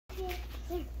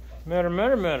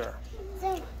Matter.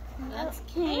 That's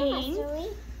Kane.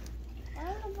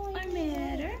 Or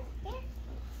Matter.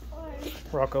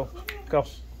 Rocco, go.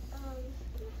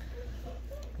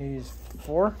 He's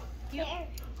 4? Yep.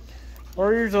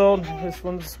 4 years old. This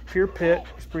one's pure pit.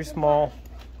 He's pretty small.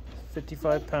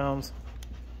 55 pounds.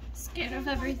 Scared of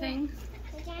everything.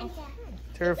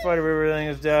 Terrified of everything.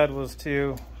 His dad was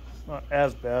too. Not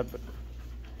as bad, but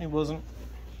he wasn't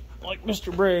like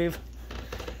Mr. Brave.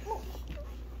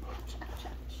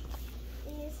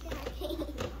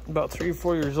 About 3 or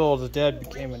 4 years old, his dad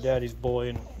became a daddy's boy,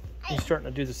 and he's starting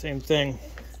to do the same thing.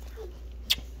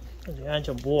 He's a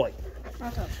handsome boy.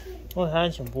 What a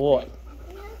handsome boy.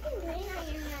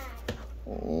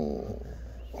 Oh,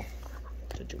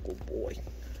 such a good boy.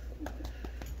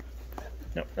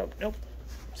 Nope.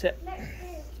 Sit.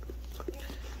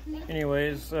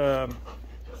 Anyways,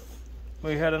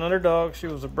 we had another dog. She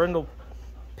was a brindle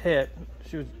pit.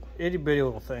 She was an itty bitty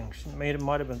little thing. She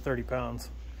might have been 30 pounds.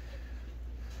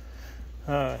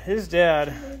 His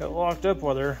dad got locked up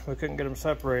with her. We couldn't get him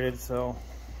separated, so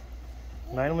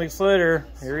 9 weeks later,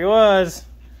 here he was.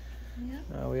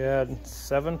 Yep. We had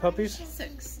 7 puppies?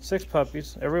 6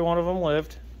 puppies. Every one of them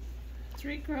lived.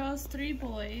 3 girls, 3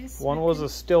 boys. One was a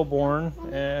stillborn,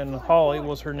 and Holly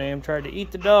was her name. Tried to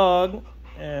eat the dog,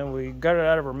 and we got it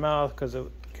out of her mouth because it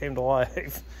came to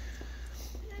life.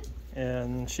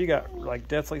 And she got like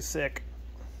deathly sick.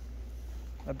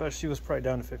 I bet she was probably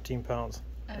down to 15 pounds.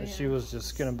 And she was just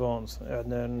skin and bones. And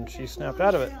then she snapped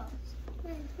out of it.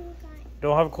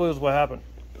 Don't have a clue what happened.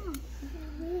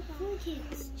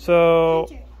 So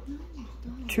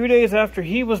 2 days after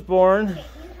he was born,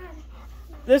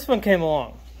 this one came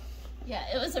along. Yeah,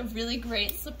 it was a really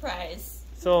great surprise.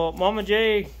 So Mama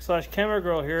J / camera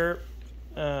girl here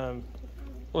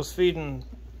was feeding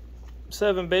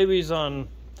 7 babies on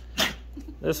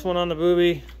this one on the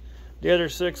booby, the other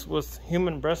 6 with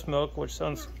human breast milk, which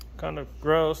sounds kind of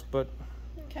gross, but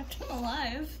kept him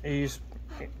alive. He's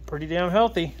pretty damn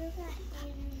healthy.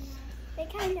 They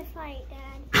kind of fight,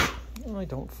 Dad. No, I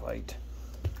don't fight.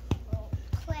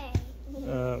 Clay.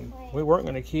 We weren't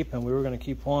going to keep him. We were going to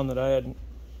keep one that I had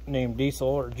named Diesel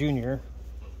or Junior.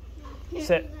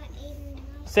 Sit.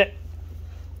 Sit.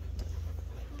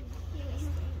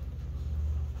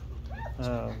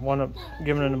 Wound up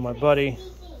giving him to my buddy,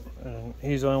 and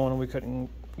he's the only one we couldn't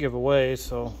give away,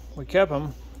 so we kept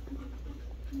him.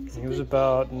 He was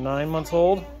about 9 months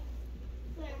old.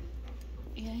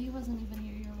 Yeah, he wasn't even a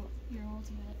year old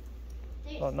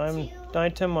yet.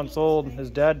 About 10 months old, his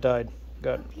dad died.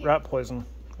 Got rat poison.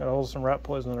 Got a hold of some rat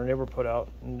poison that our neighbor put out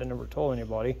and never told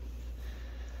anybody.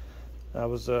 That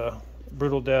was a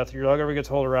brutal death. Your dog ever gets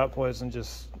hold of rat poison,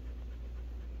 just,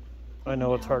 I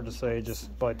know it's hard to say,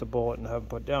 just bite the bullet and have him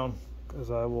put down.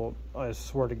 Because I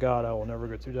swear to God, I will never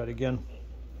go through that again.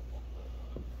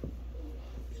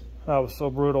 That was so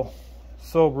brutal.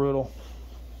 So brutal.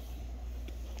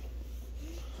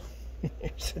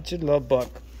 You're such a love bug.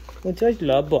 You're such a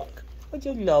love bug. Such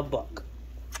a love bug.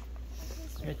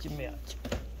 Get your mouth.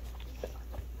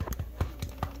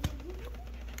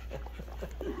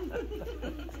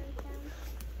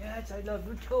 Yes, I love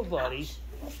you too, buddy.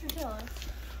 Ouch.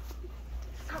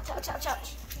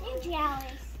 I'm jealous.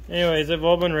 Anyways, they've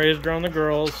all been raised around the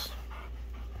girls.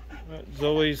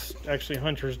 Zoe's actually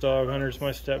Hunter's dog. Hunter's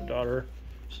my stepdaughter.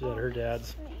 She's at her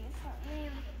dad's.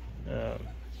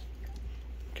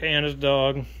 Kayanna's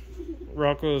dog.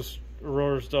 Rocco's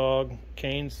Aurora's dog.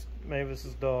 Kane's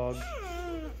Mavis's dog.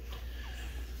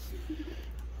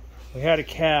 We had a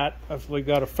cat. We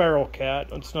got a feral cat.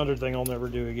 That's another thing I'll never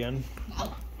do again.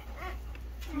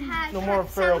 No more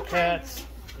feral cats.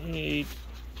 He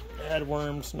had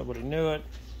worms. Nobody knew it.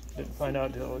 Didn't find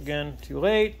out until, again, too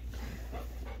late.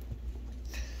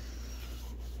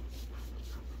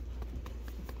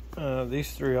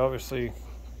 These 3 obviously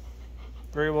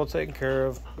very well taken care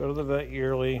of. Go to the vet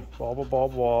yearly. Blah, blah, blah,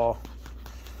 blah.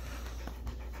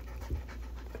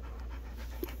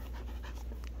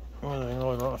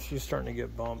 Well, she's starting to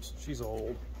get bumps. She's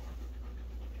old.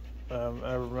 I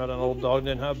ever met an old dog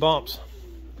that didn't have bumps.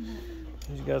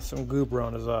 He's got some goober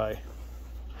on his eye.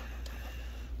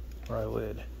 Or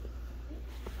eyelid.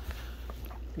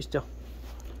 Be still.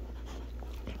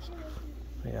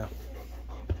 Yeah.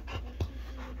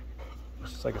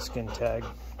 It's just like a skin tag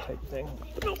type thing.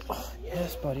 Oh,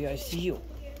 yes, buddy, I see you.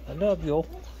 I love you.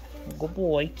 Good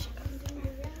boy.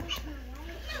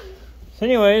 So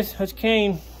anyways, that's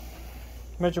Kane.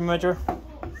 Measure.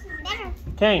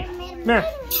 Kane, come here.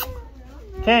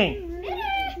 Kane.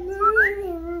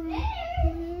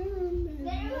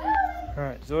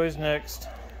 Alright, Zoe's next.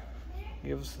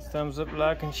 Give us a thumbs up,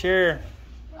 like, and share.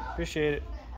 Appreciate it.